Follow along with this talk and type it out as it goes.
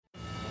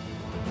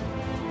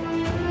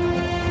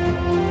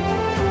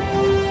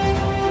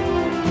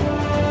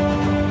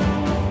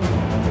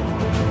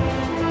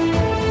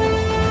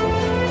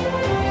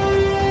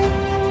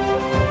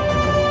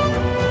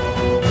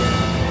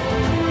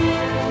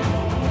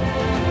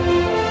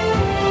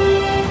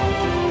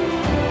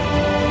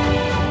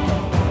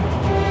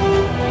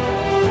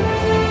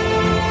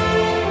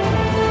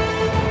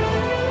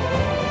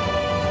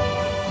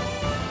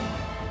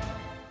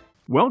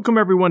Welcome,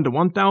 everyone, to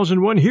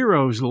 1001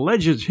 Heroes,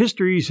 Legends,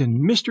 Histories, and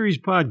Mysteries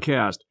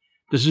podcast.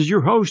 This is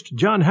your host,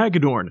 John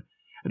Hagedorn,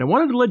 and I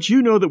wanted to let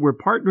you know that we're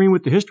partnering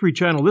with the History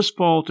Channel this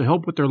fall to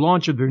help with their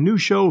launch of their new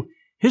show,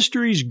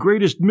 History's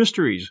Greatest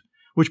Mysteries,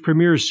 which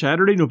premieres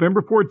Saturday,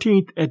 November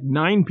 14th at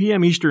 9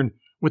 p.m. Eastern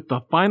with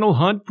the final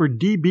hunt for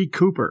D.B.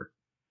 Cooper.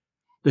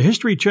 The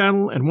History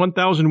Channel and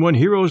 1001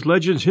 Heroes,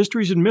 Legends,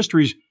 Histories, and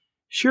Mysteries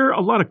share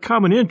a lot of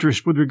common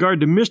interests with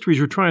regard to mysteries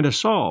we're trying to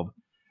solve,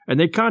 and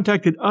they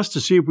contacted us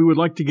to see if we would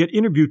like to get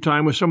interview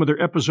time with some of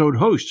their episode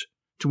hosts,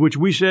 to which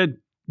we said,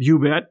 you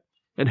bet,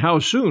 and how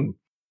soon.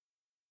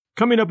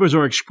 Coming up is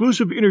our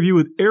exclusive interview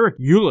with Eric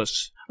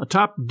Ulis, a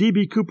top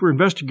D.B. Cooper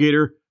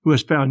investigator who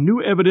has found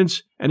new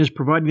evidence and is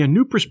providing a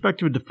new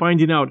perspective to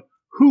finding out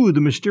who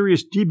the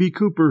mysterious D.B.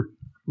 Cooper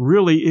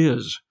really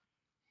is.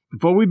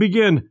 Before we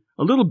begin,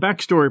 a little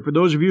backstory for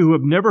those of you who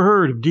have never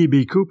heard of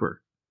D.B.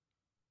 Cooper.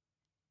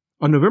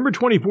 On November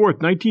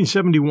 24th,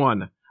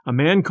 1971, a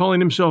man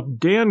calling himself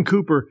Dan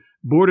Cooper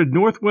boarded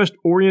Northwest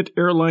Orient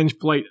Airlines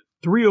Flight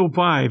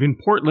 305 in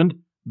Portland,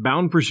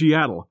 bound for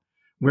Seattle,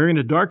 wearing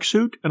a dark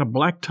suit and a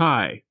black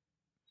tie.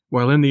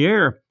 While in the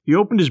air, he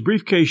opened his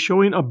briefcase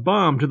showing a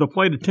bomb to the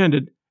flight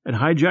attendant and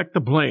hijacked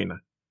the plane.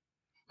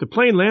 The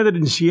plane landed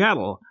in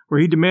Seattle, where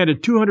he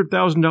demanded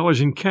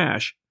 $200,000 in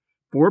cash,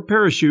 4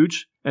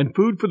 parachutes, and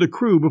food for the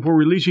crew before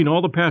releasing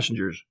all the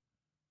passengers.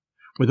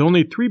 With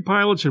only 3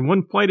 pilots and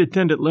 1 flight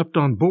attendant left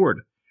on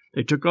board,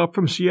 they took off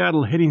from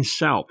Seattle heading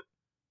south.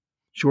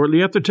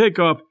 Shortly after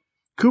takeoff,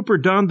 Cooper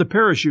donned the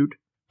parachute,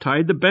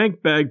 tied the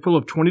bank bag full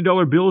of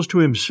 $20 bills to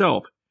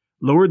himself,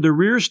 lowered the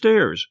rear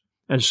stairs,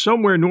 and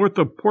somewhere north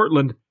of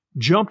Portland,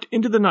 jumped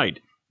into the night,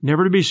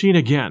 never to be seen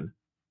again.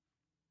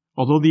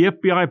 Although the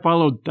FBI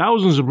followed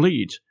thousands of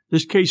leads,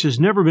 this case has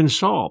never been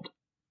solved.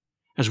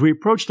 As we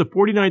approach the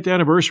 49th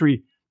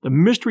anniversary, the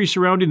mystery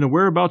surrounding the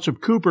whereabouts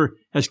of Cooper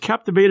has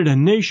captivated a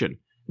nation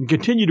and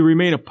continued to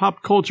remain a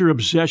pop culture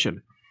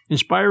obsession,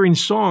 inspiring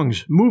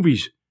songs,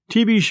 movies,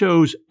 TV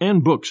shows,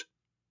 and books.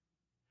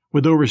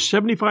 With over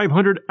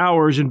 7,500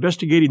 hours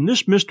investigating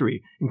this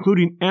mystery,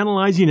 including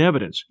analyzing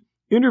evidence,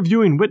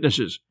 interviewing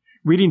witnesses,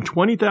 reading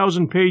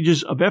 20,000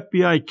 pages of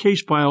FBI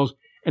case files,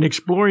 and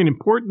exploring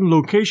important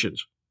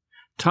locations,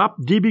 top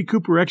D.B.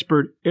 Cooper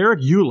expert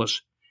Eric Ulis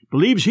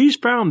believes he's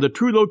found the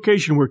true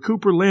location where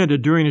Cooper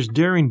landed during his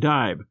daring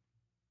dive.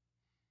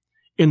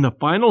 In the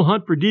final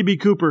hunt for D.B.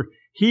 Cooper,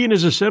 he and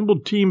his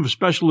assembled team of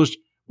specialists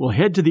will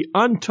head to the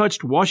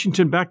untouched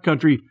Washington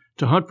backcountry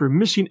to hunt for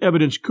missing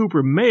evidence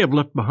Cooper may have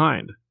left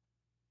behind.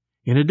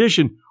 In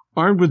addition,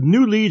 armed with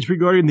new leads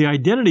regarding the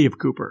identity of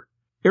Cooper,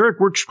 Eric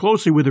works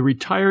closely with a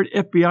retired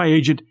FBI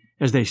agent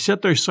as they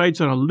set their sights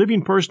on a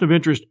living person of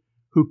interest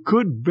who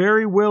could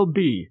very well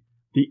be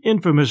the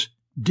infamous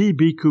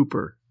D.B.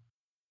 Cooper.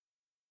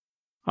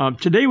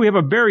 Today we have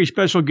a very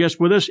special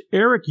guest with us,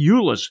 Eric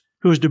Ulis,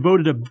 who has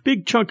devoted a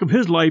big chunk of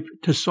his life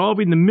to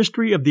solving the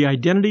mystery of the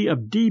identity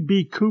of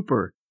D.B.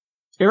 Cooper.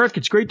 Eric,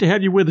 it's great to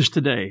have you with us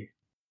today.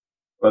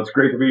 Well, it's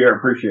great to be here. I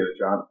appreciate it,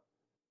 John.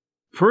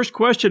 First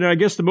question, and I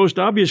guess the most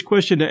obvious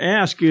question to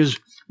ask is,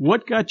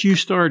 what got you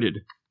started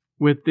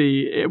with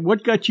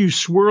what got you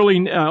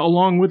swirling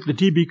along with the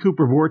D.B.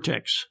 Cooper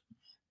vortex?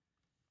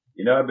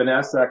 You know, I've been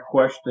asked that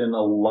question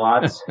a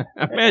lot.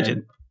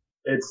 Imagine.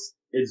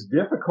 It's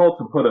difficult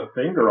to put a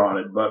finger on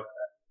it, but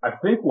I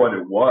think what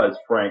it was,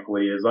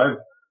 frankly, is I've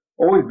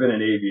always been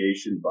an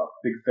aviation buff,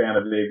 big fan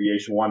of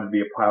aviation, wanted to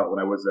be a pilot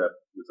when I was a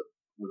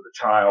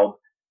child.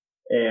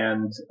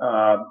 And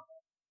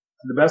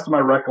to the best of my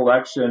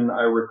recollection,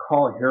 I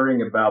recall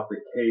hearing about the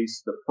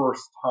case the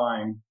first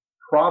time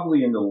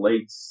probably in the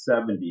late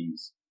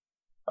 70s.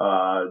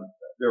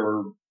 There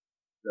were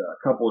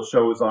a couple of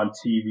shows on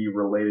TV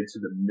related to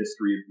the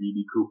mystery of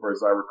D.B. Cooper,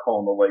 as I recall,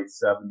 in the late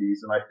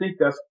 70s. And I think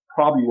that's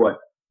probably what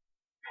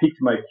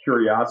piqued my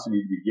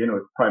curiosity to begin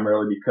with,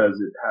 primarily because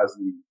it has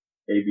the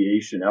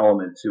aviation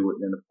element to it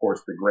and, of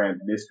course, the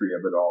grand mystery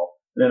of it all.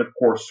 And then, of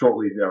course,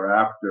 shortly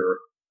thereafter,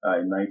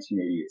 in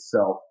 1980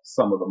 itself,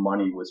 some of the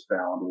money was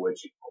found,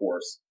 which, of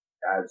course,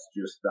 adds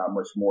just that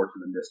much more to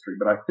the mystery.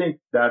 But I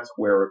think that's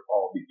where it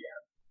all began.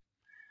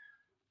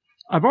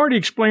 I've already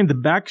explained the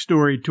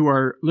backstory to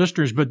our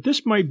listeners, but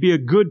this might be a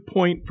good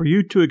point for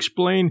you to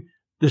explain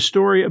the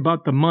story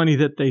about the money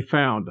that they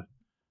found.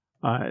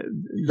 Sure.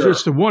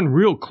 Just the one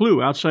real clue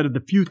outside of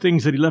the few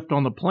things that he left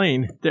on the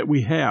plane that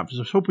we have. So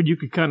I was hoping you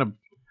could kind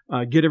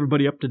of get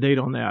everybody up to date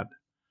on that.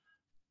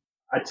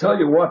 I tell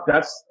you what,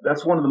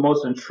 that's one of the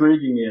most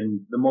intriguing and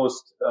the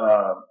most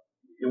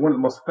one of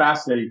the most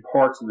fascinating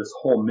parts of this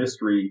whole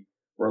mystery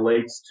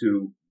relates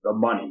to the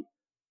money.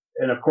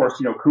 And of course,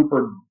 you know,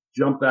 Cooper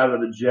jumped out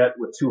of the jet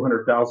with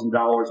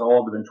 $200,000,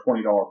 all of it in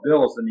 $20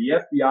 bills. And the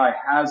FBI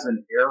has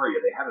an area,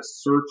 they had a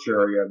search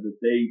area that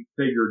they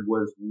figured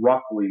was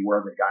roughly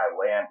where the guy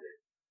landed.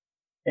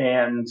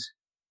 And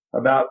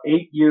about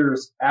 8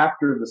 years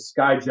after the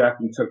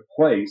skyjacking took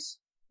place,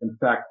 in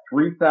fact,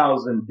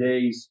 3,000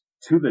 days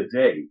to the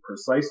day,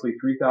 precisely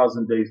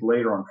 3,000 days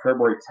later on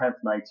February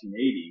 10th,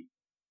 1980,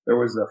 there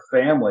was a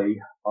family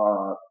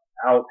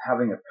out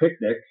having a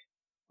picnic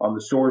on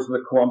the shores of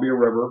the Columbia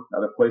River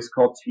at a place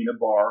called Tina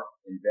Bar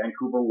in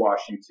Vancouver,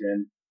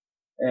 Washington.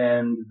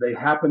 And they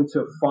happened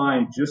to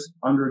find just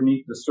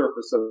underneath the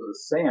surface of the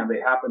sand, they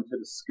happened to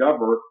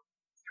discover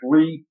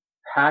three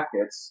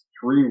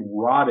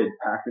rotted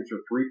packets or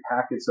three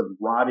packets of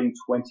rotting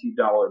 $20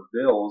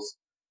 bills,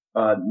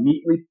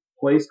 neatly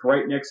placed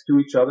right next to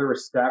each other or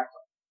stacked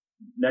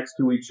next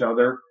to each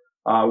other,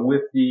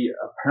 with the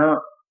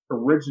apparent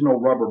original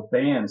rubber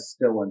bands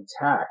still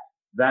intact.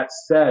 That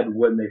said,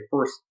 when they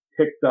first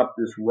picked up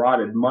this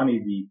rotted money,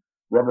 the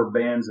rubber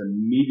bands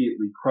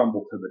immediately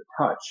crumbled to the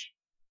touch.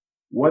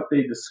 What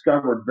they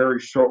discovered very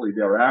shortly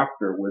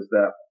thereafter was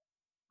that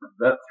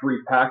those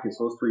three packets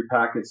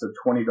of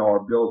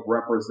 $20 bills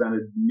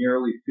represented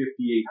nearly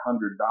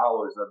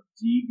 $5,800 of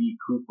D.B.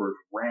 Cooper's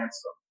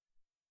ransom.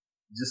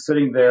 Just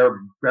sitting there,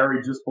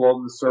 buried just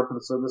below the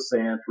surface of the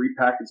sand, three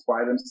packets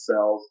by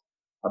themselves,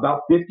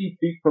 about 50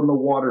 feet from the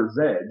water's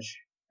edge,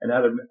 and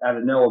at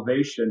an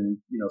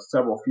elevation,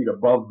 several feet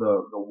above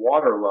the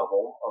water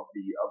level of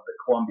the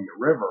Columbia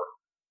River.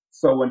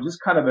 So in just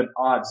kind of an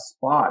odd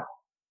spot,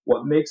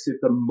 what makes it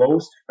the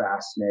most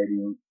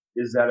fascinating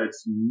is that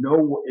its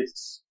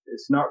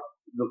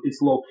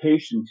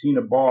location,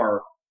 Tina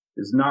Bar,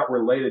 is not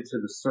related to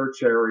the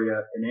search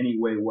area in any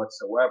way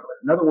whatsoever.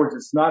 In other words,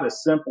 it's not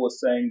as simple as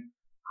saying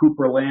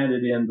Cooper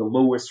landed in the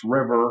Lewis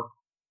River,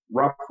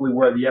 roughly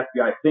where the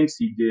FBI thinks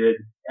he did,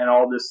 and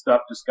all this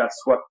stuff just got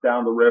swept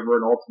down the river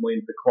and ultimately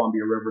into the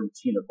Columbia River and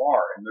Tina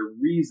Bar. And the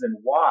reason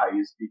why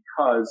is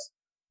because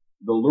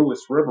the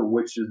Lewis River,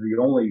 which is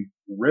the only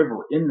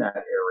river in that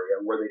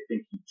area where they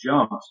think he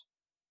jumped,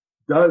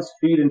 does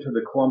feed into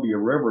the Columbia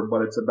River,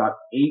 but it's about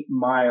 8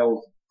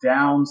 miles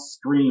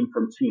downstream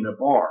from Tina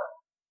Bar.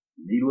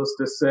 Needless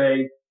to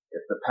say,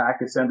 if the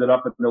packets ended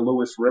up in the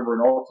Lewis River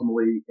and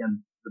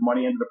the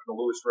money ended up in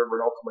the Lewis River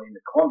and ultimately in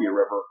the Columbia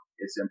River,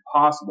 it's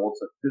impossible.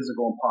 It's a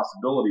physical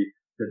impossibility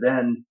to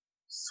then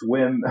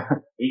swim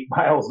 8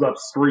 miles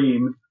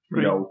upstream,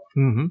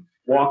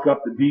 walk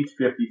up the beach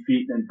 50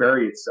 feet and then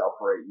bury itself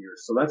for 8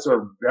 years. So that's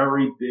a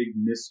very big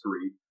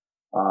mystery.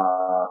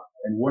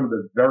 And one of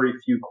the very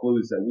few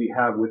clues that we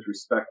have with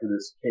respect to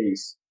this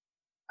case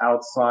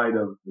outside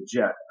of the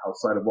jet,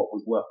 outside of what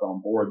was left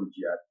on board the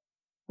jet.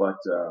 But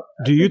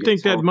do you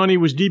think that money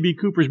was D.B.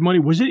 Cooper's money?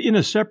 Was it in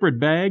a separate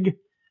bag?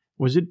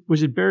 Was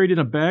it buried in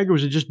a bag, or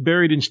was it just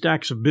buried in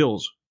stacks of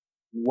bills?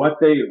 What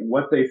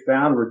they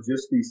found were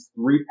just these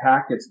three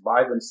packets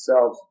by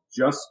themselves,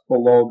 just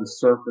below the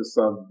surface.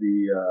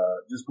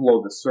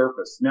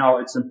 Now,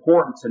 it's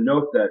important to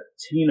note that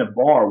Tina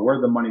Bar,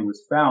 where the money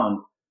was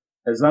found,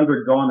 has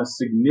undergone a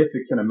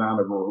significant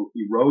amount of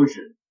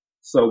erosion.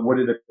 So what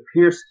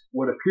appears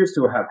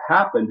to have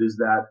happened is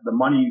that the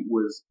money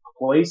was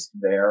placed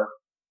there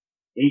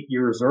 8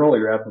 years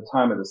earlier at the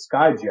time of the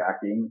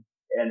skyjacking,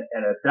 and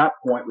at that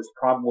point was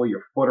probably a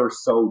foot or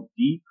so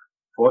deep,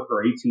 foot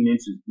or 18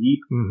 inches deep.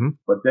 Mm-hmm.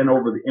 But then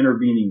over the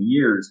intervening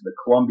years, the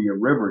Columbia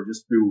River,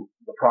 just through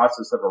the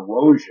process of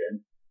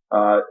erosion,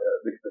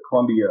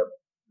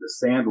 the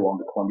sand along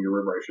the Columbia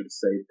River, I should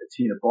say, the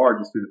Tina Bar,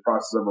 just through the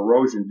process of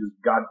erosion, just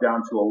got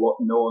down to a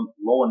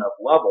low enough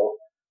level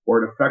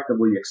where it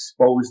effectively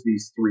exposed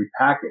these three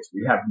packets.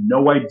 We have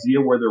no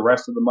idea where the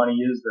rest of the money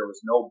is. There was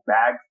no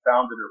bag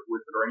found with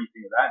it or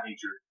anything of that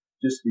nature.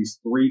 Just these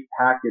three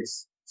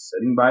packets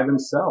sitting by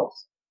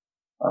themselves.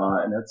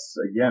 And that's,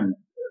 again,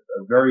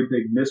 a very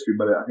big mystery,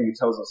 but I think it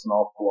tells us an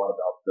awful lot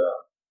about the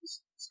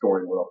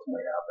story and what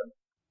ultimately happened.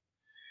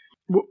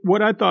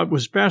 What I thought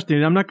was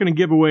fascinating, I'm not going to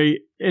give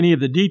away any of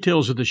the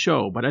details of the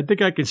show, but I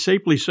think I can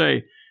safely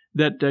say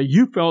that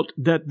you felt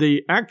that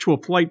the actual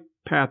flight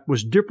path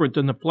was different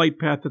than the flight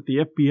path that the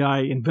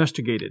FBI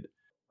investigated.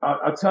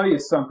 I'll tell you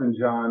something,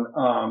 John.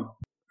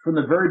 From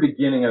the very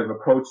beginning, I've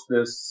approached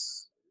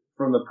this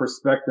from the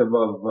perspective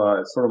of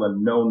sort of a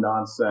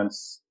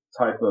no-nonsense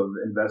type of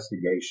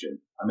investigation.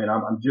 I mean,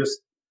 I'm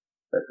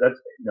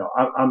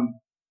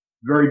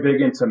very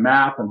big into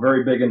math. I'm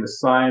very big into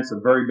science.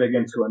 I'm very big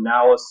into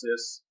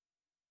analysis.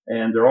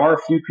 And there are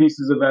a few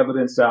pieces of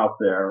evidence out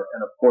there.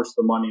 And of course,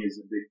 the money is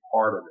a big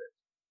part of it.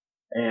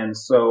 And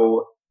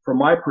so from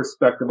my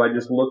perspective, I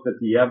just looked at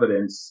the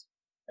evidence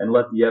and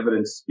let the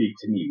evidence speak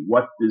to me.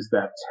 What does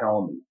that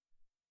tell me?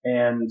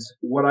 And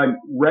what I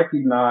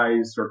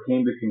recognized or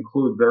came to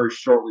conclude very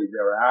shortly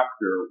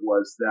thereafter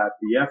was that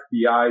the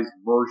FBI's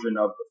version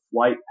of the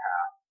flight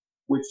path,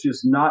 which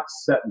is not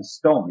set in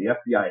stone. The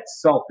FBI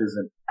itself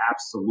isn't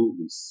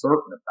absolutely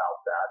certain about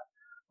that.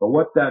 But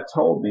what that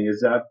told me is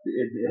that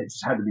it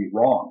just had to be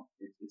wrong.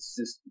 It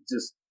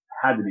just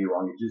had to be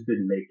wrong. It just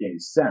didn't make any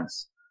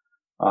sense.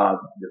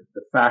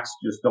 The facts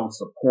just don't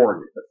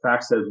support it. The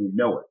facts as we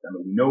know it. I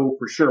mean, we know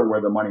for sure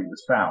where the money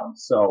was found.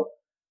 So,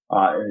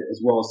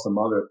 as well as some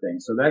other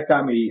things. So that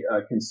got me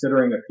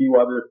considering a few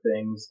other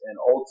things, and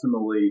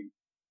ultimately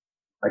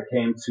I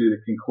came to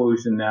the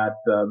conclusion that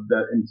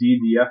indeed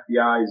the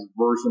FBI's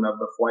version of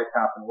the flight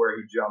path and where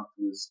he jumped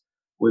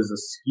was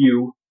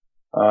askew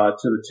to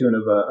the tune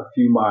of a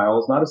few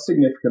miles, not a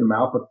significant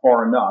amount, but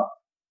far enough,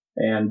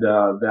 and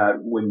that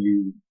when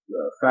you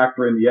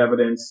factor in the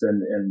evidence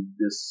and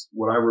this,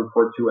 what I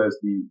refer to as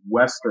the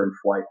Western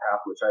flight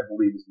path, which I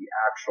believe is the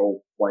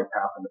actual flight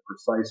path and the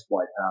precise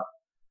flight path,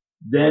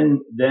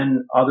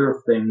 then other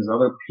things,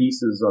 other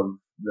pieces of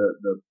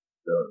the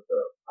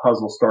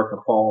puzzle start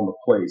to fall into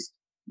place,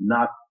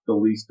 not the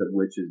least of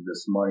which is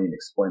this money and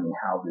explaining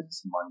how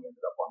this money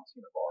ended up on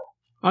Tina Bar.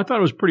 I thought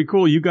it was pretty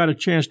cool. You got a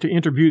chance to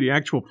interview the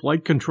actual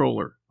flight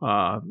controller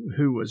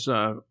who was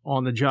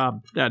on the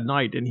job that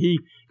night, and he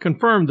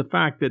confirmed the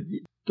fact that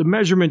the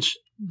measurements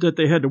that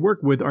they had to work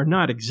with are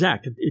not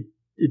exact.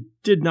 It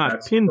did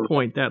not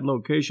pinpoint that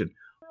location.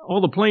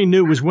 All the plane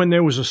knew was when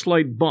there was a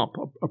slight bump,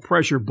 a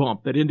pressure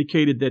bump, that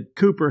indicated that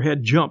Cooper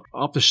had jumped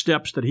off the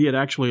steps that he had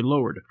actually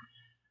lowered.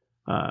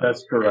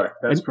 That's correct.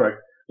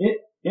 Correct.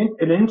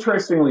 And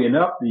interestingly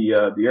enough, the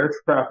air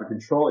traffic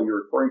controller,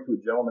 you're referring to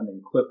a gentleman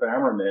named Cliff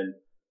Ammerman,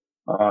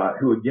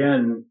 who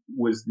again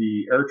was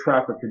the air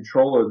traffic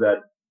controller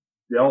that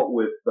dealt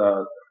with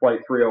Flight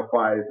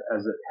 305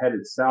 as it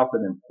headed south,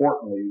 and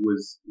importantly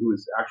he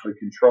was actually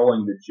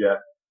controlling the jet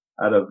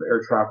out of air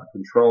traffic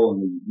control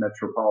in the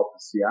metropolitan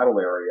Seattle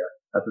area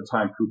at the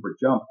time Cooper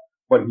jumped.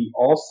 But he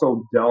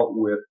also dealt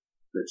with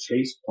the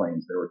chase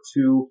planes. There were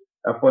two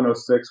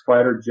F-106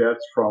 fighter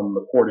jets from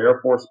the Port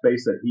Air Force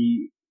Base that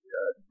he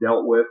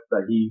dealt with,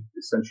 that he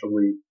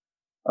essentially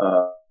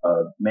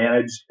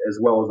managed, as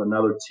well as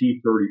another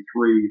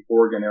T-33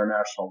 Oregon Air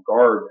National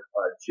Guard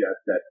jet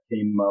that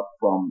came up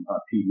from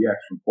PDX,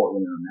 from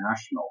Portland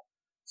International.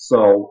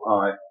 So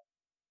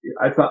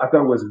I thought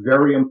it was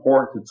very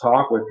important to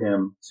talk with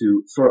him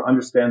to sort of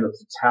understand the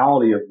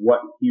totality of what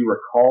he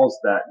recalls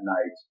that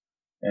night,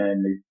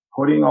 and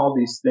putting all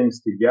these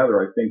things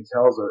together, I think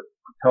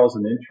tells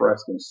an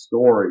interesting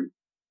story,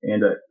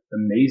 and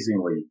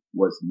amazingly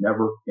was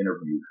never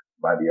interviewed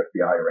by the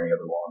FBI or any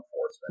other law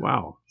enforcement.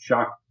 Wow.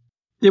 Shocking.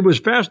 It was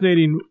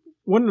fascinating.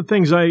 One of the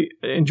things I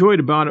enjoyed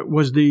about it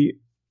was the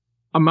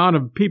amount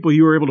of people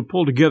you were able to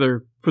pull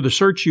together for the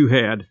search you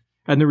had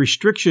and the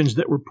restrictions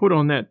that were put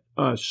on that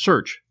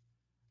search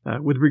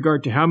with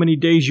regard to how many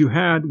days you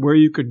had, where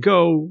you could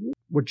go,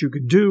 what you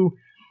could do.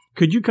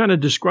 Could you kind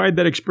of describe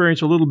that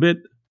experience a little bit?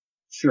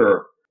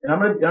 Sure. And I'm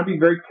going to be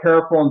very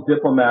careful and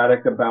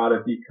diplomatic about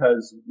it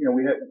because,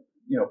 we had,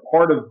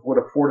 part of what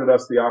afforded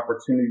us the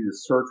opportunity to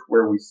search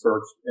where we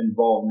searched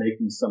involved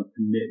making some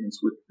commitments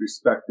with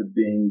respect to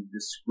being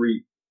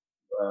discreet,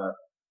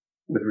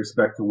 with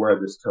respect to where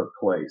this took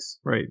place.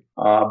 Right.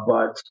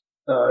 But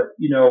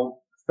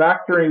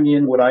factoring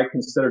in what I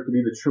consider to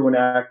be the true and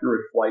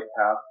accurate flight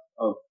path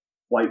of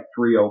Flight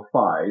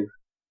 305,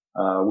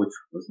 which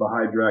was the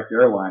Hydract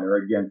airliner,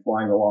 again,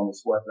 flying along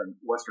this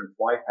western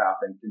flight path,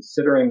 and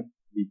considering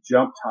the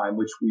jump time,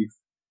 which we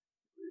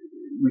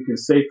can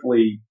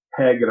safely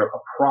peg at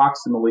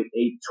approximately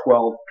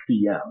 8:12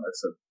 p.m.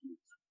 That's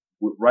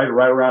right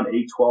around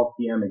 8:12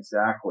 p.m.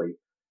 exactly.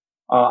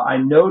 I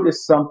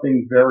noticed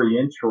something very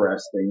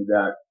interesting,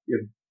 that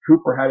if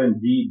Cooper had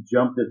indeed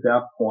jumped at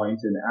that point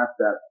and at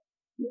that,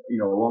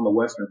 along the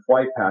western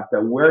flight path,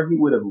 that where he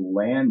would have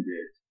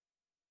landed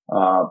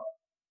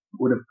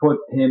would have put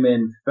him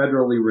in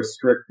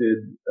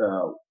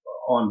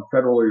on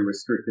federally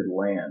restricted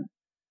land,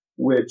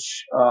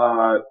 which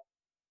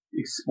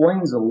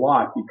explains a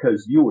lot,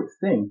 because you would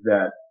think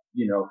that,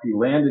 if he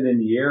landed in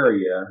the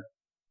area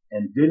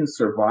and didn't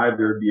survive,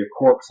 there'd be a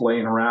corpse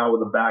laying around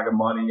with a bag of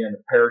money and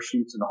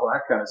parachutes and all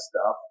that kind of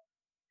stuff.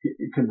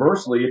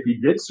 Conversely, if he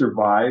did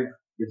survive,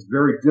 it's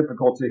very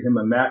difficult to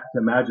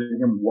imagine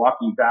him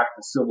walking back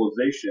to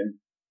civilization,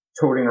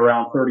 toting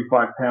around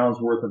 35 pounds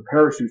worth of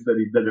parachutes that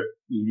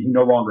he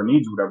no longer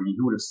needs, whatever. He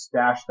would have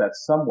stashed that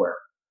somewhere.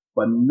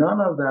 But none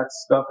of that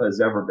stuff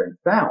has ever been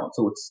found.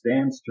 So it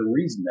stands to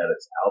reason that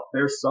it's out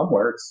there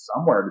somewhere. It's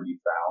somewhere to be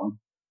found.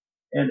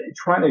 And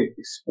trying to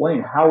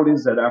explain how it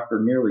is that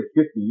after nearly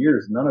 50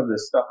 years, none of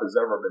this stuff has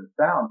ever been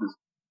found is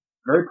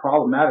very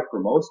problematic for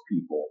most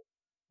people.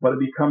 But it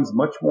becomes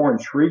much more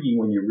intriguing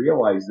when you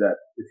realize that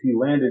if he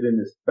landed in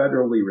this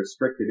federally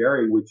restricted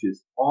area, which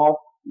is off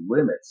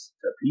limits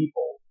to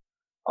people,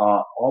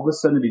 all of a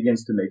sudden it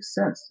begins to make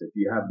sense. If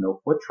you have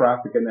no foot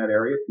traffic in that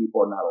area,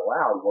 people are not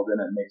allowed, well, then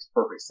it makes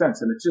perfect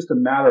sense. And it's just a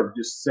matter of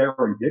just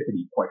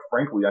serendipity, quite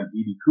frankly, on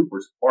D.B.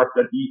 Cooper's part,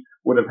 that he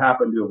would have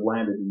happened to have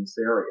landed in this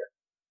area.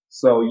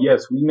 So,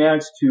 yes, we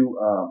managed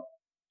to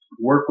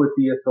work with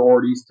the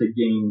authorities to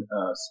gain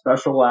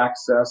special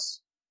access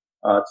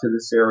to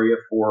this area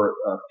for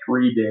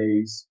 3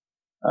 days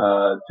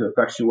to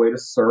effectuate a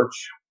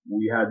search.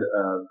 We had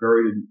a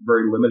very,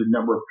 very limited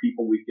number of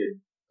people we could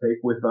take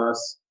with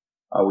us.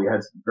 We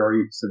had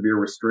very severe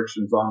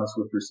restrictions on us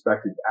with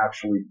respect to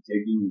actually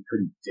digging. We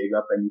couldn't dig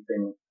up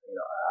anything,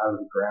 out of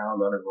the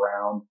ground,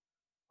 underground.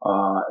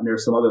 And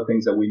there's some other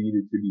things that we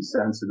needed to be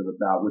sensitive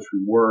about, which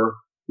we were.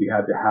 We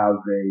had to have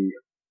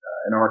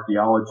an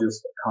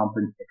archaeologist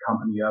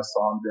accompany us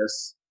on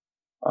this.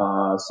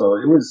 So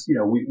it was,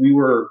 we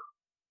were,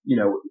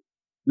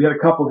 we had a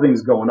couple of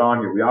things going on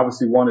here. We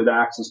obviously wanted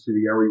access to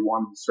the area we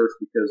wanted to search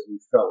because we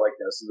felt like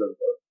this is a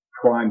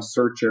prime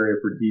search area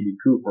for D.B.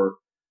 Cooper.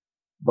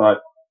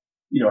 But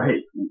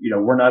hey,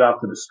 we're not out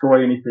to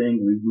destroy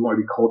anything. We want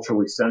to be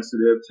culturally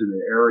sensitive to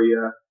the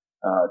area,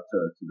 to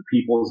the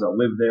peoples that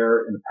lived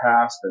there in the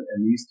past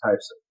and these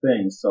types of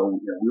things. So,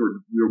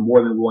 we were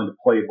more than willing to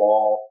play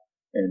ball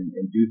and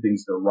do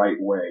things the right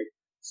way.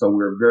 So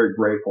we're very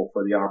grateful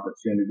for the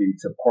opportunity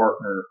to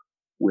partner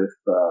with,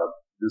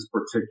 this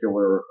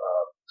particular,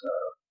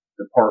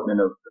 department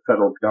of the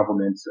federal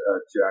government,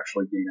 to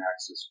actually gain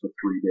access for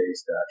 3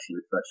 days to actually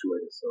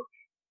effectuate a search.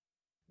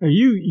 Now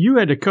you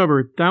had to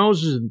cover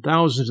thousands and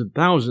thousands and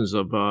thousands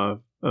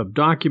of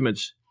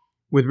documents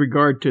with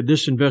regard to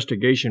this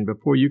investigation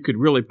before you could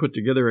really put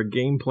together a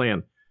game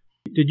plan.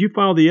 Did you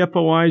file the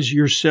FOIs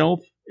yourself,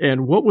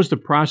 and what was the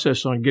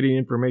process on getting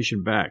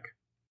information back?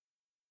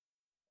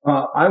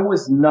 I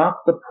was not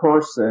the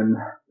person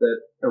that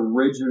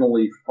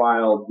originally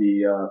filed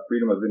the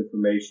Freedom of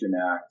Information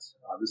Act.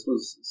 This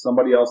was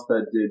somebody else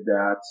that did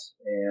that,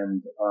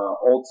 and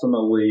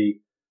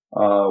ultimately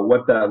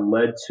what that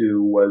led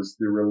to was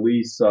the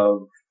release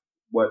of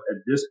what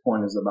at this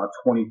point is about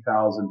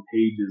 20,000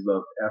 pages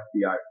of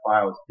FBI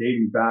files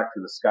dating back to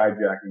the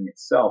skyjacking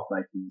itself,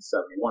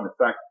 1971. In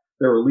fact,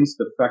 they're released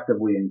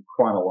effectively in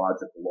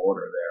chronological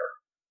order there.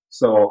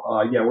 So,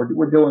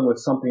 we're dealing with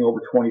something over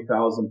 20,000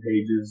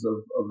 pages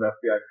of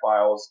FBI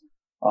files.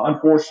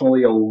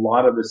 Unfortunately, a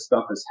lot of this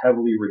stuff is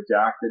heavily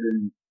redacted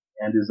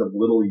and is of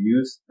little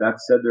use. That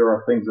said, there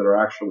are things that are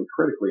actually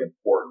critically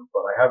important,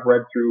 but I have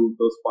read through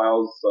those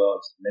files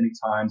many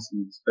times,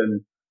 and it's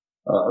been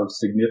of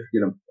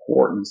significant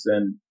importance,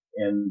 and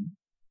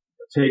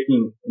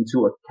taking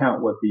into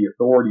account what the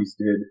authorities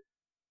did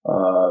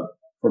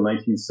from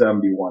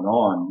 1971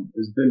 on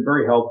has been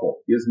very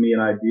helpful. Gives me an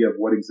idea of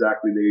what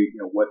exactly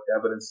what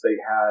evidence they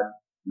had,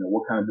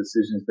 what kind of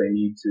decisions they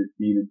needed to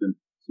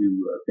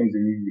things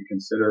they needed to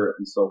consider,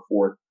 and so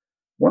forth.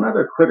 One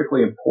other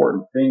critically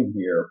important thing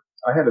here,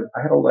 I had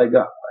a leg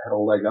up. I had a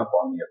leg up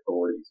on the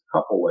authorities, a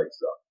couple legs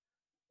up.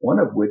 One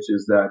of which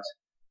is that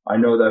I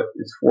know that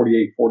it's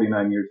 48,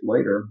 49 years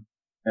later,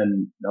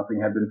 and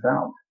nothing had been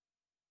found.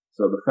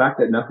 So the fact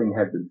that nothing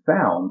had been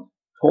found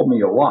told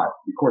me a lot.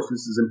 Of course,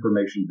 this is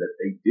information that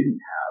they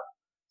didn't have.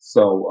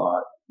 So,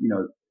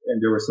 and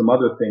there were some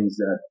other things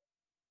that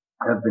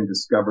have been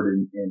discovered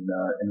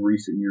in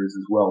recent years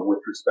as well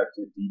with respect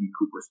to D.B.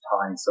 Cooper's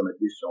tie and some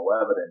additional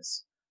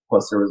evidence.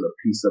 Plus, there was a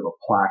piece of a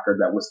placard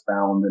that was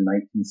found in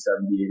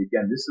 1978.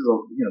 Again, this is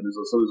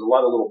there's a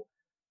lot of little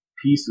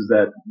pieces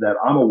that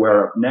I'm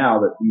aware of now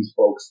that these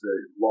folks, the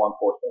law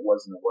enforcement,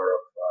 wasn't aware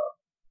of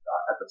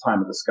at the time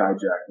of the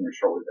skyjacking or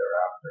shortly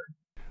thereafter.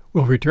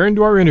 We'll return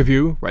to our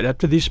interview right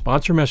after these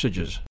sponsor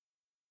messages.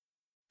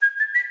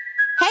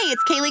 Hey,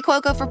 it's Kaylee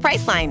Cuoco for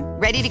Priceline.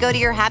 Ready to go to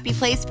your happy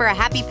place for a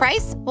happy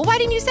price? Well, why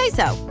didn't you say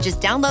so? Just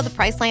download the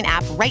Priceline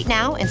app right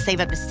now and save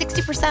up to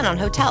 60% on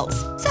hotels.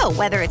 So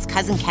whether it's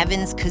Cousin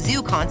Kevin's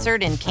Kazoo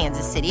Concert in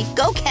Kansas City,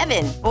 go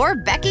Kevin, or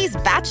Becky's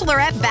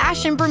Bachelorette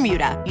Bash in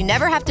Bermuda, you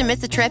never have to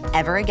miss a trip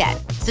ever again.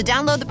 So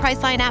download the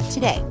Priceline app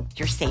today.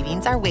 Your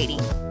savings are waiting.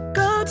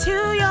 Go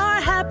to your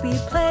happy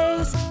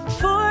place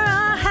for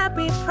a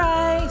happy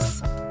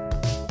price.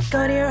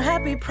 Go to your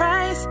happy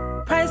price,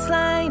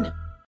 Priceline.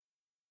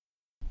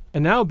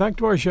 And now back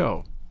to our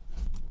show.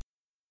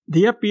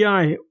 The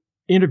FBI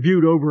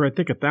interviewed over, I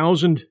think,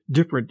 1,000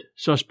 different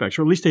suspects,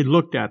 or at least they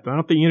looked at them. I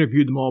don't think they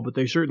interviewed them all, but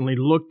they certainly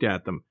looked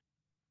at them.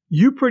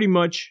 You pretty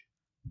much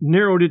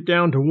narrowed it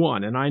down to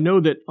one, and I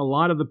know that a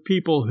lot of the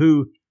people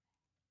who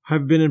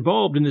have been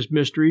involved in this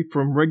mystery,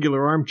 from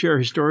regular armchair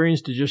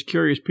historians to just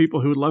curious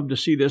people who would love to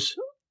see this,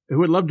 who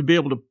would love to be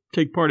able to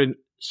take part in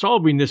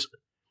solving this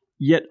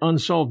yet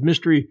unsolved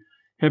mystery,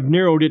 have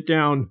narrowed it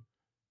down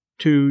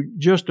to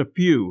just a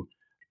few.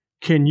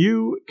 Can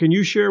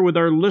you share with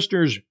our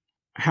listeners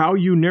how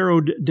you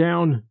narrowed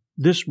down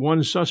this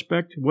one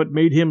suspect, what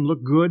made him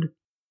look good?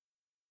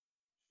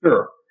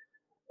 Sure.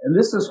 And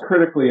this is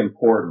critically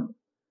important.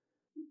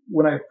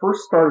 When I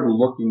first started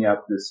looking at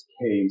this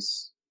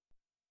case,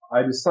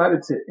 I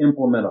decided to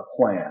implement a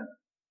plan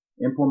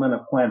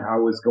how I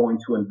was going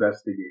to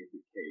investigate the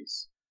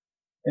case.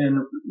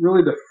 And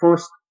really the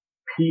first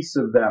piece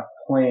of that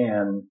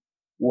plan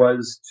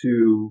was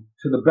to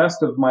the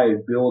best of my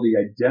ability,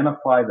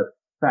 identify the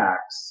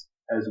facts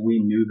as we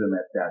knew them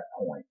at that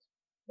point.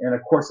 And of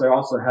course, I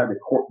also had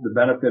the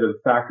benefit of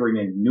factoring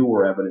in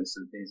newer evidence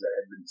and things that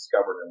had been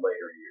discovered in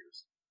later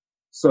years.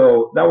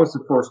 So that was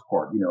the first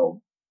part,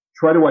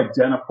 try to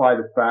identify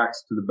the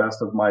facts to the best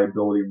of my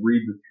ability,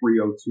 read the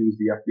 302s,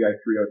 the FBI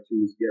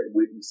 302s, get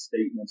witness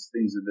statements,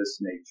 things of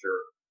this nature,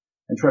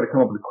 and try to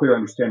come up with a clear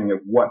understanding of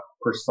what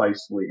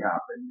precisely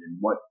happened and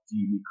what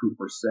D.B.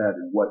 Cooper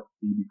said and what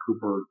D.B.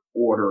 Cooper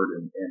ordered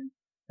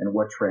and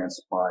what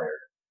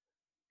transpired.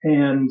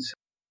 And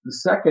the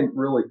second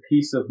really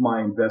piece of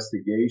my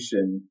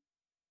investigation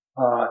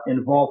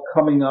involved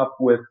coming up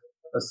with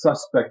a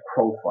suspect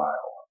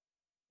profile.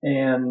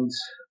 And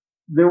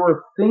there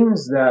were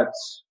things that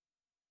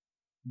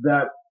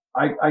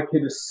I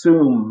could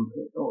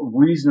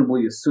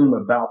reasonably assume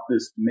about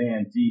this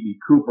man, D.B.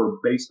 Cooper,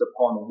 based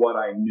upon what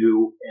I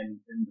knew and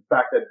the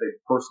fact that the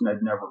person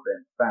had never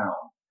been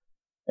found.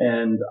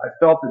 And I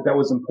felt that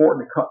was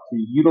important to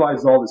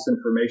utilize all this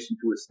information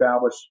to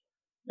establish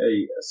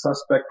a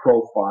suspect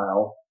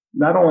profile,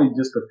 not only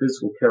just the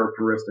physical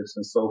characteristics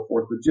and so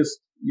forth, but just,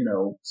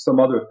 some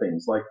other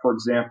things. Like, for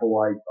example,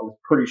 I was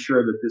pretty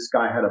sure that this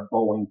guy had a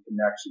Boeing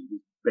connection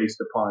based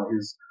upon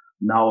his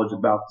knowledge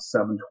about the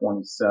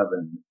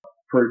 727.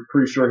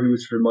 Pretty sure he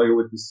was familiar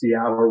with the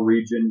Seattle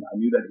region. I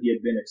knew that he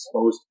had been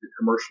exposed to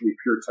commercially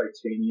pure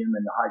titanium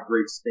and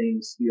high-grade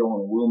stainless steel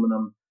and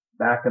aluminum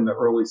back in the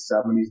early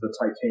 70s. The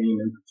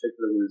titanium in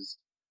particular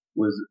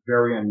was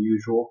very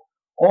unusual.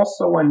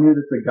 Also, I knew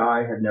that the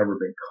guy had never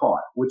been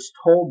caught, which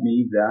told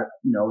me that,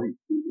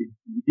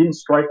 he didn't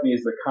strike me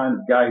as the kind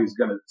of guy who's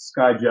going to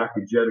skyjack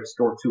a jet,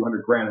 extort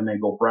 $200,000 and then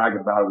go brag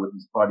about it with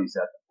his buddies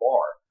at the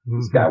bar. Mm-hmm.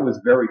 This guy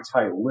was very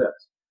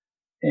tight-lipped.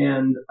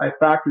 And I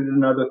factored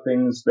in other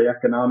things, the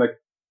economic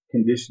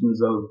conditions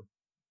of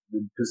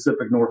the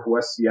Pacific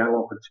Northwest,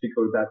 Seattle in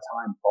particular at that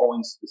time,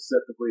 Boeing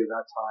specifically at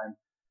that time,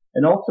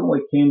 and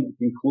ultimately came to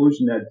the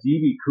conclusion that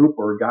D.B.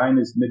 Cooper, a guy in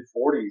his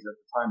mid-40s at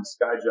the time the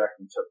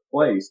skyjacking took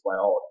place, by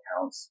all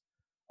accounts,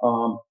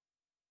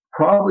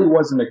 probably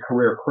wasn't a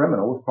career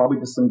criminal. It was probably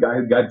just some guy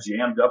who got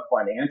jammed up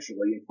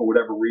financially, and for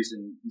whatever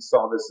reason, he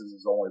saw this as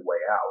his only way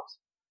out.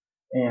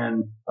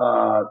 And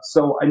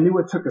so I knew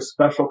it took a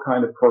special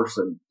kind of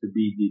person to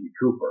be D.B.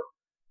 Cooper.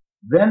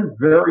 Then,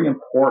 very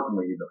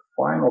importantly, the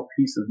final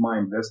piece of my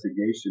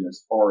investigation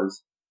as far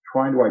as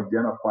trying to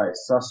identify a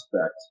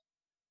suspect.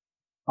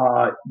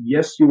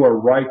 Yes, you are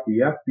right.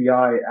 The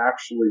FBI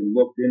actually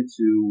looked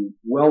into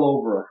well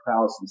over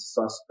 1,000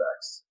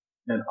 suspects.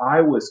 And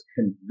I was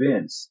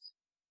convinced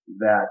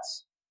that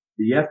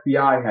the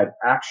FBI had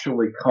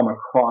actually come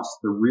across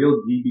the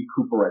real D.B.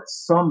 Cooper at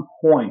some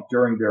point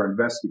during their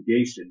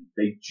investigation.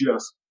 They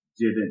just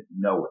didn't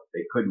know it.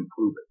 They couldn't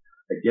prove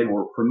it. Again,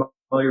 we're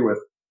familiar with,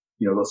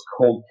 those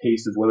cold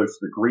cases, whether it's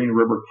the Green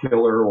River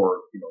Killer or,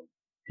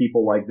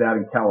 people like that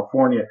in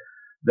California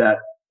that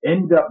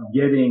end up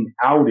getting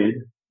outed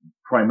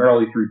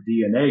primarily through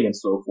DNA and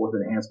so forth,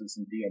 enhancements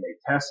in DNA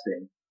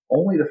testing,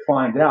 only to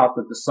find out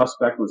that the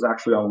suspect was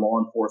actually on law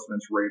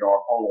enforcement's radar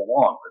all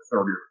along for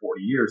 30 or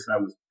 40 years. And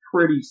I was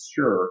pretty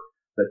sure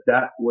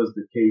that was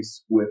the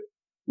case with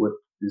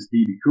this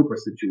D.B. Cooper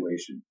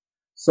situation.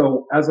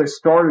 So as I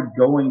started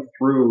going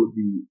through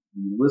the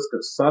list of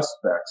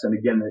suspects, and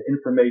again, the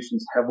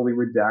information's heavily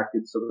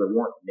redacted, so there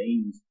weren't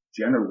names,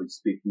 generally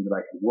speaking, that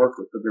I could work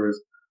with, but there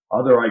was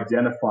other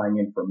identifying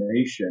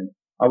information.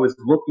 I was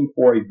looking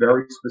for a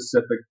very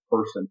specific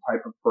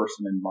type of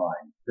person in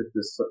mind, fit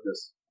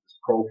this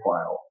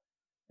profile.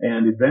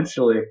 And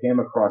eventually I came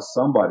across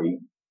somebody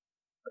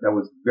that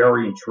was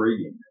very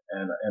intriguing.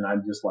 And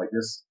I'm just like,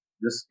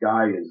 this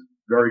guy is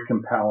very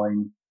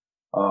compelling.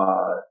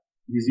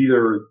 He's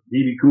either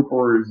D.B. Cooper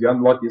or he's the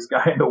unluckiest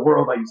guy in the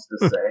world, I used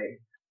to say.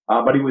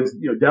 But he was,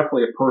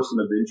 definitely a person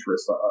of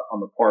interest on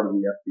the part of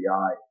the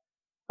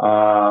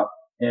FBI.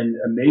 And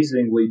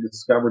amazingly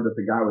discovered that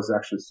the guy was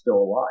actually still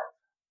alive.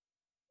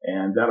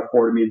 And that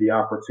afforded me the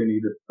opportunity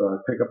to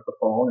pick up the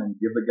phone and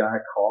give the guy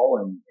a call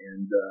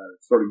and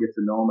sort of get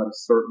to know him at a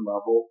certain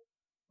level.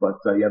 But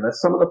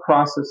that's some of the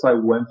process I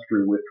went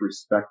through with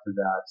respect to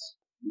that.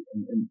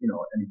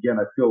 And again,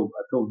 I feel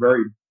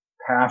very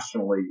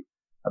passionately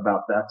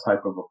about that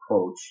type of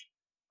approach,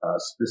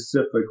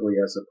 specifically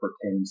as it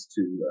pertains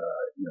to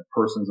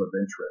persons of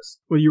interest.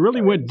 Well, you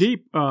really went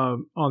deep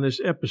on this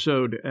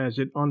episode as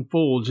it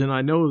unfolds, and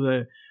I know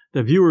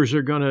the viewers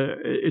are gonna.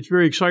 It's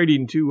very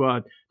exciting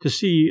to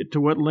see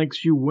to what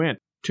lengths you went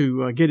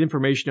to get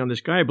information on this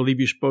guy. I believe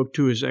you spoke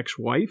to his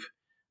ex-wife.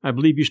 I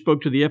believe you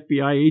spoke to the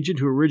FBI agent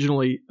who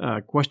originally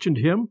questioned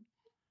him,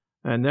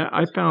 and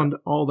I found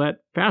all that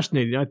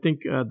fascinating. I think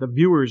the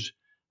viewers,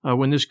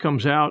 when this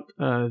comes out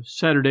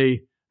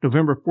Saturday,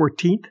 November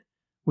 14th,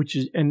 which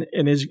is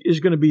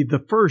going to be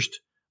the first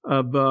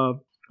of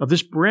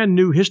this brand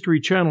new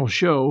History Channel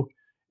show.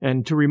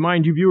 And to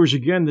remind you viewers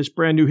again, this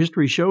brand new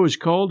history show is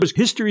called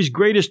History's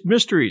Greatest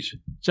Mysteries.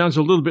 Sounds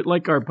a little bit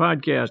like our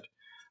podcast.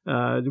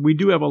 We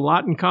do have a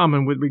lot in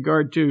common with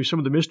regard to some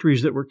of the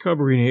mysteries that we're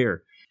covering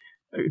here.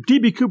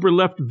 D.B. Cooper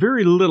left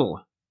very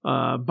little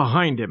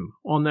behind him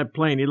on that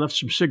plane. He left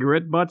some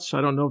cigarette butts.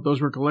 I don't know if those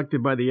were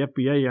collected by the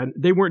FBI.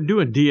 They weren't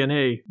doing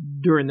DNA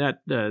during that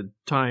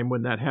time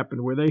when that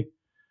happened, were they?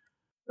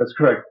 That's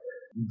correct.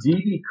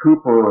 D.B.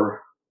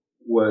 Cooper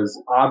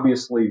was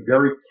obviously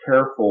very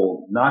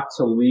careful not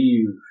to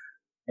leave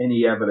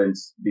any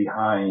evidence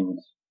behind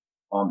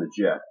on the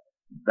jet.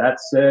 That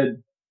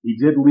said, he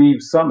did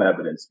leave some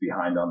evidence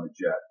behind on the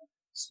jet.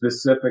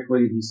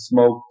 Specifically, he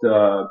smoked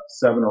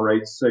 7 or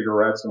 8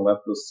 cigarettes and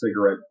left those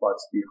cigarette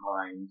butts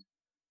behind,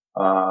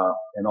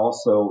 and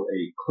also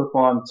a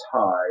clip-on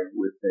tie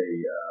with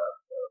a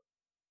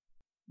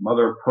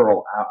mother of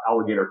pearl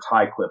alligator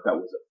tie clip that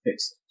was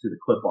affixed to the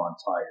clip-on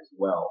tie as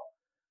well.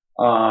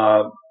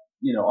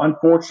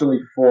 Unfortunately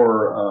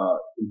for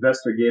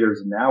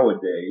investigators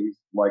nowadays,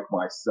 like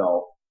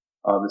myself,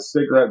 the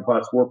cigarette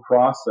butts were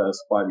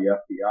processed by the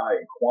FBI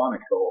in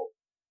Quantico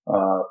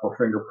for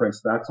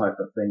fingerprints, that type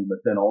of thing, but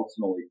then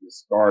ultimately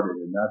discarded.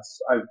 And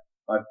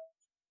I've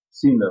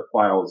seen the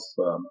files,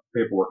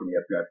 paperwork in the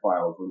FBI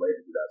files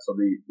related to that. So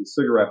the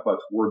cigarette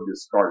butts were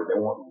discarded.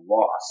 They weren't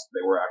lost.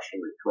 They were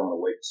actually thrown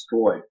away,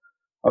 destroyed.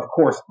 Of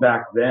course,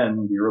 back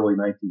then, the early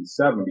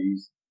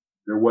 1970s,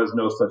 there was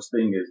no such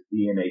thing as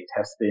DNA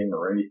testing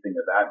or anything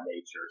of that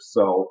nature.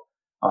 So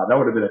that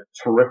would have been a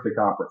terrific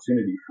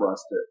opportunity for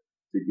us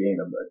to gain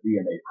a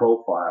DNA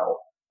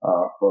profile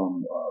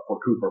for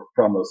Cooper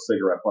from those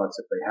cigarette butts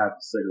if they had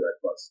the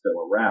cigarette butts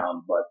still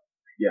around. But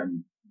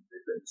again,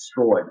 they've been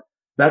destroyed.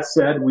 That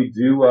said, we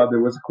do. There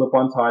was a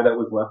clip-on tie that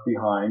was left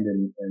behind,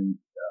 and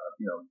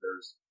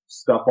there's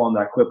stuff on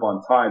that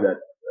clip-on tie that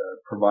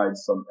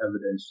provides some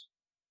evidence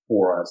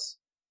for us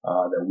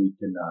that we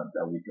can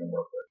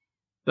work with.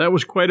 That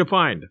was quite a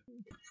find.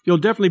 You'll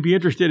definitely be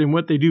interested in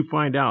what they do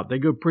find out. They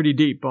go pretty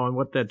deep on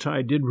what that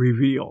tie did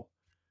reveal.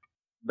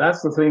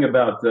 That's the thing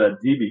about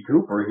D.B.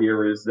 Cooper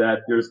here is that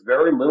there's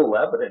very little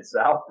evidence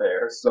out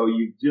there, so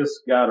you've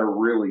just got to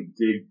really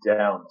dig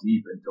down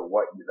deep into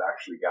what you've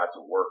actually got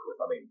to work with.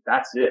 I mean,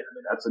 that's it. I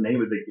mean, that's the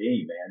name of the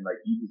game, man. Like,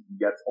 you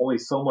got only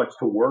so much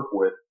to work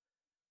with.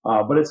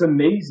 But it's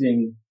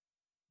amazing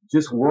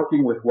just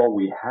working with what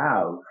we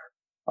have,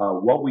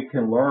 what we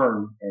can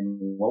learn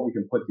and what we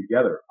can put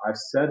together. I've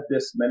said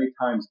this many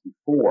times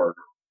before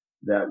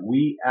that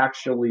we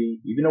actually,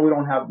 even though we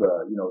don't have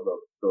the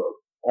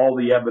all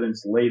the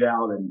evidence laid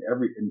out and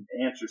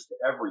answers to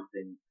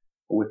everything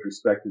with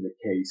respect to the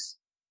case,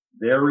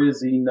 there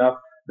is enough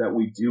that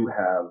we do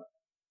have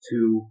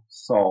to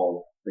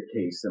solve the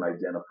case and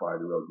identify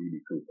the real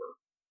D.B. Cooper.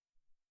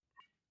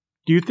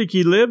 Do you think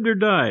he lived or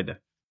died?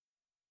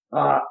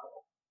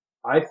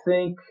 I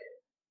think,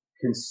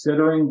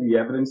 considering the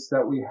evidence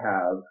that we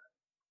have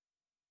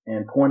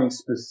and pointing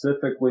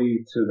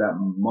specifically to that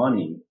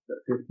money, the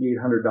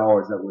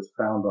 $5,800 that was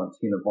found on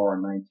Tina Barr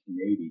in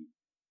 1980,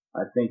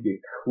 I think it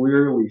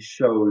clearly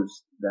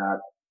shows that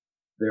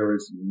there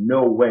is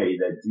no way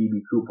that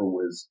D.B. Cooper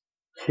was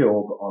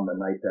killed on the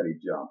night that he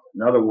jumped.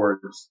 In other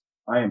words,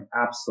 I am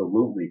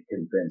absolutely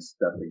convinced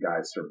that the guy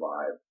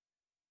survived.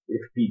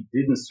 If he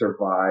didn't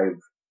survive,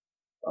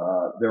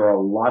 there are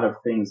a lot of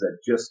things that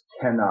just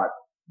cannot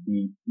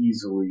be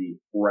easily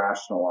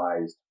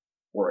rationalized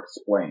or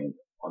explained.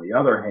 On the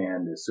other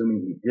hand,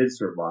 assuming he did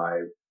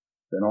survive,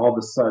 then all of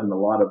a sudden a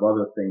lot of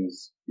other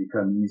things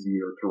become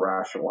easier to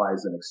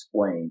rationalize and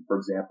explain. For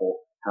example,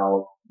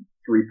 how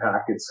 3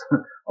 packets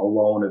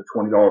alone of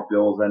 $20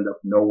 bills end up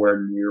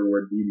nowhere near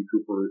where D.B.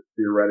 Cooper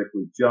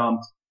theoretically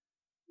jumped.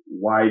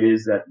 Why it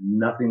is that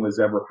nothing was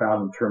ever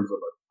found in terms of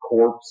a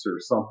corpse or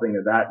something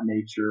of that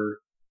nature.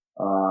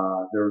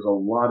 There's a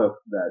lot of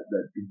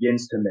that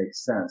begins to make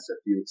sense if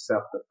you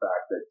accept the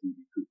fact that D.B.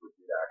 Cooper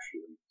did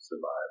actually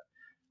survive.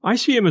 I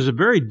see him as a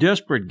very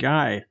desperate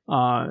guy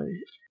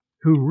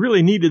who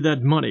really needed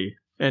that money.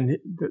 And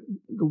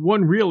the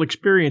one real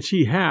experience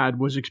he had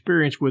was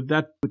experience with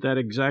that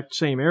exact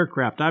same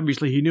aircraft.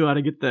 Obviously, he knew how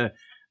to get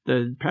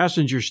the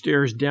passenger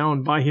stairs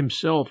down by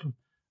himself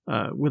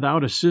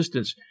without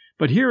assistance.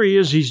 But here he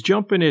is, he's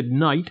jumping at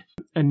night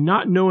and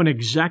not knowing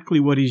exactly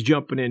what he's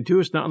jumping into.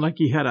 It's not like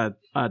he had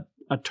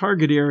a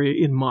target area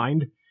in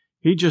mind.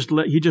 He just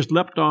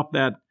leapt off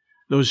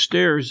those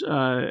stairs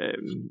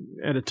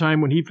at a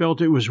time when he felt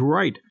it was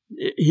right.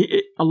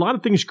 A lot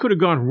of things could have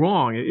gone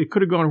wrong. It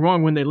could have gone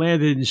wrong when they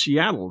landed in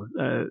Seattle.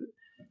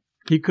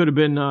 He could have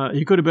been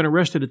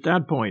arrested at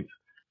that point.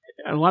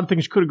 A lot of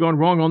things could have gone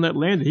wrong on that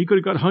landing. He could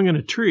have got hung in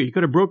a tree. He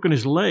could have broken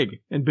his leg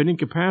and been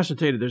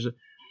incapacitated.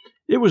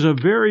 It was a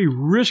very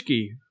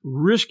risky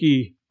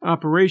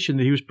operation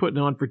that he was putting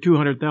on for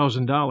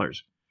 $200,000.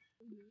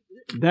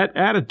 That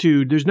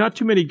attitude, there's not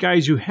too many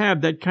guys who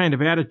have that kind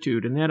of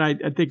attitude, and that I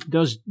think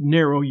does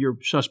narrow your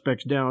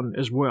suspects down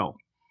as well.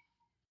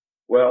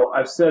 Well,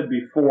 I've said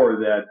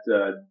before that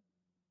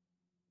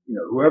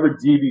whoever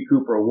D.B.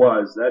 Cooper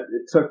was, that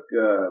it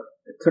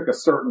took a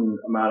certain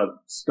amount of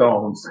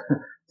stones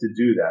to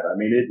do that. I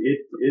mean,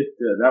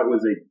 that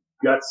was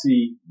a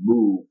gutsy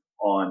move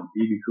on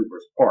D.B.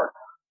 Cooper's part.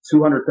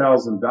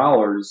 $200,000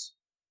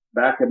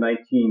 back in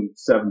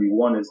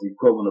 1971 is the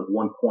equivalent of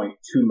 $1.2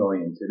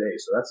 million today.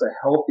 So that's a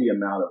healthy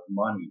amount of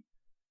money.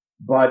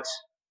 But,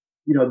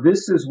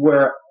 this is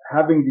where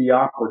having the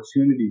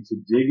opportunity to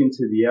dig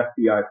into the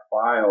FBI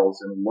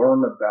files and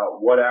learn about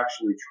what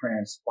actually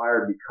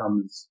transpired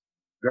becomes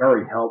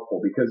very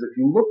helpful. Because if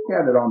you look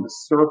at it on the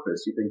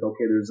surface, you think,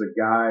 okay, there's a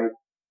guy,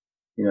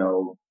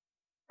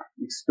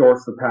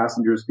 extorts the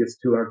passengers, gets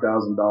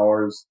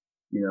 $200,000,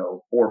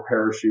 4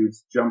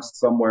 parachutes, jumps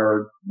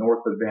somewhere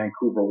north of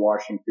Vancouver,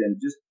 Washington,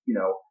 just,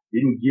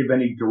 didn't give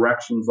any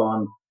directions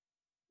on,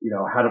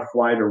 how to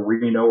fly to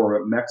Reno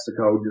or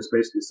Mexico, just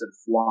basically said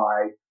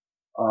fly.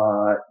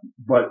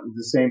 But at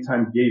the same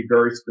time gave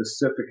very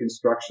specific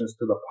instructions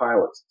to the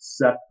pilots.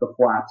 Set the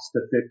flaps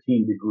to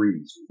 15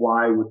 degrees,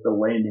 fly with the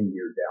landing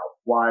gear down,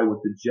 fly with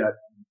the jet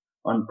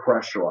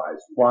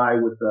unpressurized, fly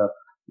with the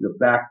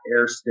back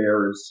air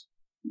stairs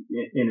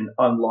in an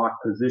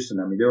unlocked position.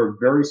 I mean, there are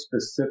very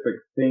specific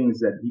things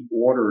that he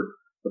ordered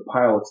the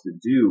pilots to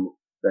do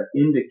that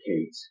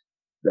indicate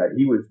that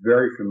he was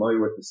very familiar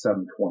with the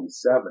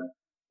 727.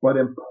 But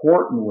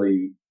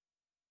importantly,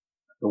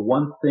 the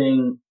one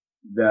thing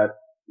that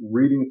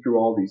reading through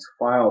all these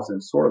files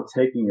and sort of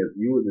taking a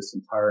view of this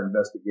entire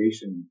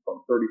investigation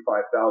from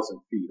 35,000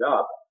 feet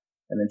up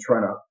and then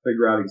trying to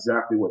figure out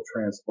exactly what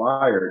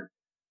transpired,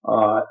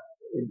 I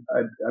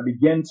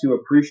began to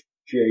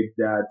appreciate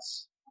that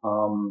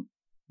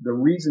the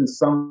reason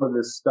some of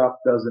this stuff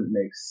doesn't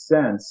make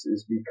sense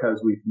is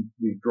because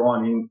we've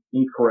drawn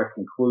incorrect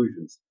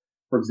conclusions.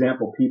 For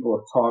example, people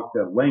have talked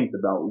at length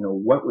about,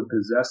 what would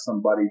possess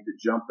somebody to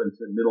jump into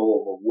the middle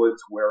of the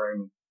woods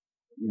wearing,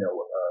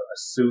 a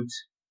suit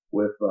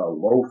with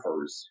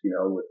loafers,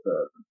 with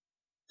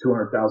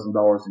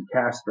 $200,000 in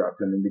cash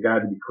strapped in, and the guy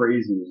to be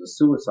crazy was a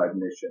suicide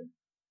mission.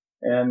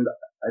 And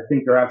I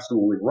think they're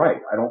absolutely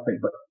right.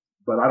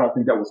 But I don't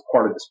think that was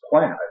part of his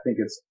plan. I think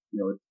it's,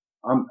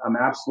 I'm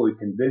absolutely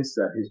convinced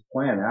that his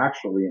plan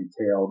actually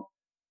entailed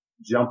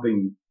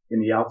jumping in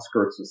the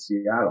outskirts of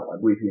Seattle. I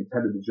believe he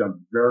intended to jump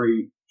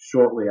very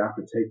shortly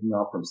after taking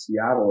off from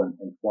Seattle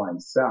and flying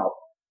south.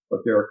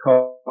 But there are a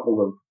couple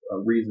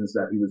of reasons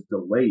that he was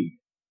delayed.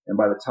 And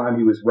by the time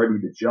he was ready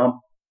to jump,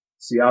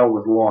 Seattle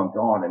was long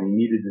gone, and he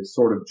needed to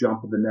sort of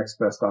jump at the next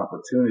best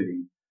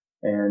opportunity.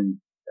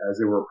 And as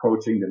they were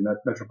approaching the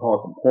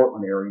metropolitan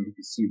Portland area, you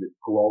could see the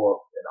glow of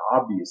an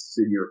obvious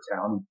city or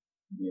town.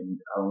 And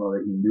I don't know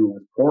that he knew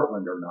it was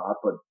Portland or not,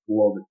 but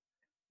below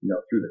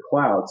through the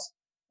clouds,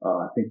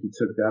 I think he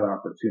took that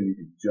opportunity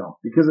to jump.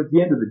 Because at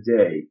the end of the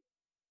day,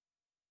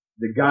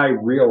 the guy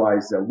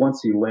realized that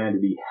once he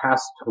landed, he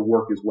has to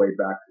work his way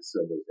back to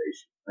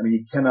civilization. I mean,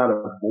 he cannot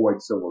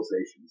avoid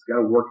civilization. He's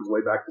got to work his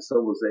way back to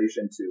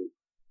civilization to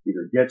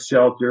either get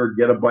shelter,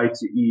 get a bite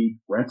to eat,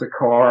 rent a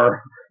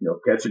car,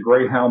 catch a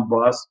Greyhound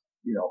bus.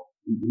 He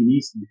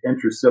needs to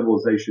enter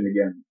civilization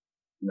again,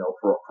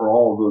 for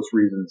all of those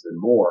reasons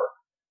and more.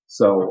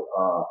 So,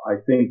 I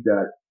think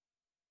that,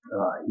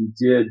 he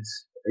did,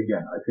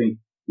 again, I think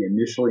he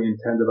initially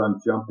intended on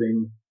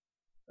jumping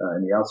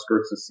in the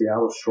outskirts of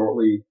Seattle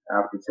shortly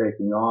after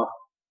taking off,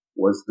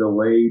 was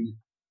delayed,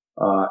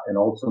 and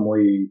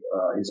ultimately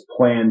his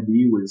plan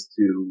B was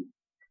to,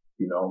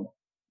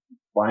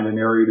 find an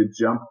area to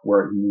jump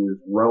where he was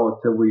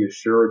relatively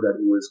assured that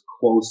he was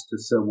close to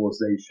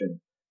civilization,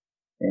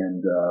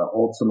 and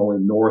ultimately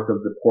north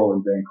of the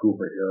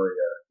Portland-Vancouver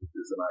area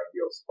is an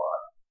ideal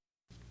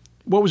spot.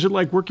 What was it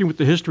like working with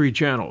the History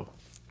Channel?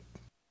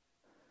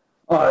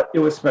 It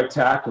was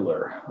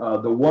spectacular.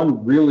 The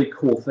one really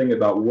cool thing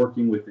about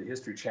working with the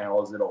History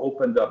Channel is it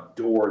opened up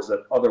doors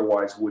that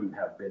otherwise wouldn't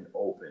have been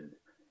opened.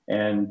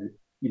 And,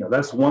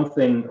 that's one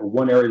thing, or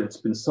one area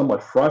that's been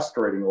somewhat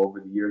frustrating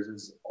over the years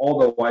is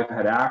although I've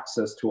had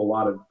access to a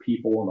lot of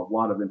people and a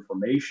lot of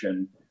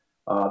information,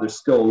 there's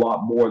still a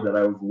lot more that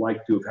I would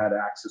like to have had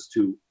access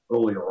to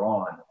earlier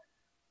on.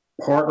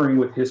 Partnering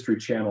with History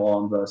Channel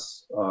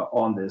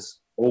on this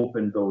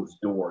opened those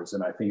doors,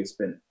 and I think it's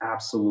been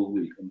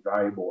absolutely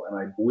invaluable. And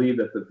I believe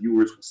that the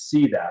viewers will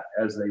see that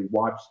as they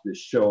watch this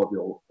show.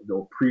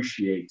 They'll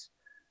appreciate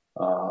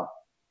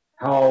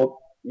how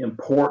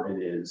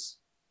important it is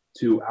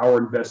to our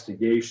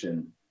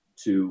investigation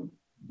to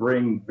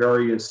bring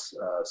various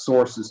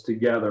sources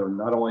together,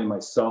 not only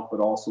myself but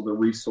also the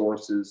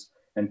resources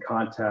and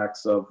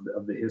contacts of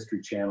the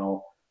History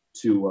Channel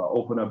to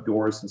open up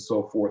doors and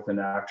so forth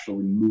and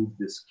actually move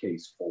this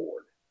case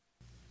forward.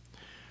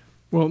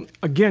 Well,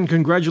 again,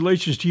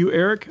 congratulations to you,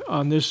 Eric,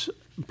 on this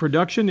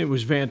production. It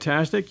was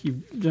fantastic.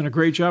 You've done a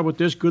great job with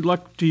this. Good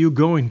luck to you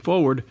going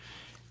forward.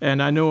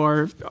 And I know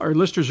our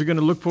listeners are going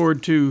to look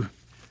forward to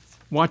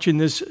watching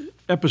this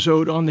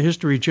episode on the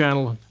History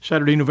Channel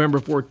Saturday, November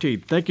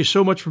 14th. Thank you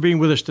so much for being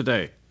with us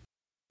today.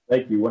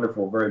 Thank you.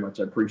 Wonderful. Very much.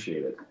 I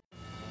appreciate it.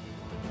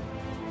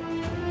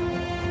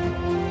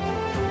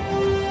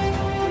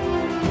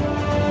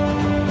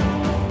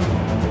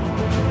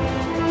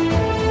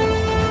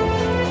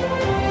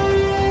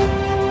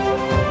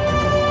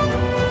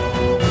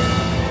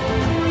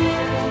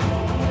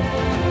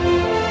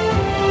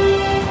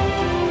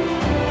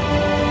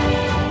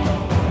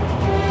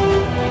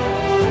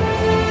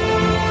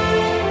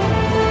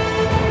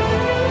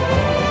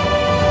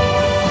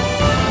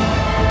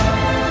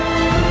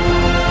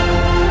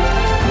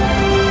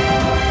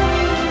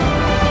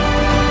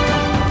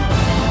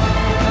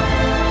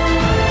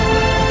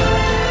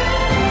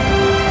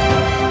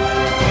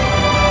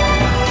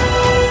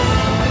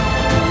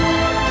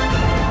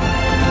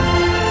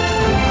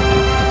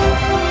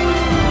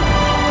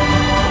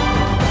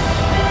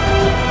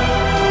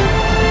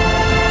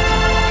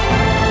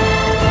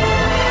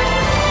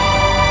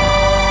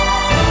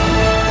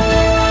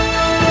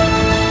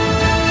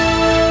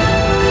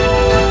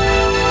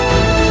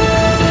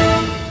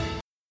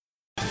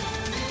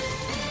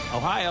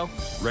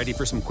 Ready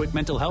for some quick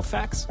mental health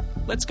facts?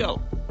 Let's go.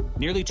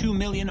 Nearly 2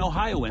 million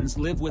Ohioans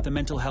live with a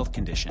mental health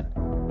condition.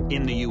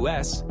 In the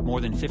U.S.,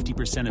 more than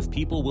 50% of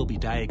people will be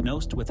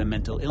diagnosed with a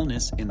mental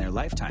illness in their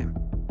lifetime.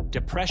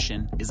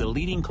 Depression is a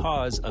leading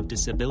cause of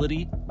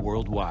disability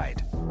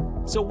worldwide.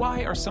 So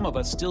why are some of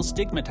us still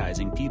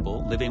stigmatizing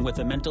people living with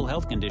a mental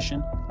health condition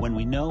when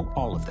we know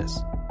all of this?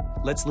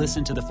 Let's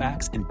listen to the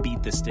facts and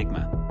beat the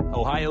stigma.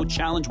 Ohio,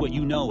 challenge what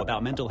you know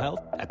about mental health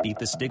at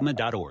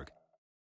beatthestigma.org.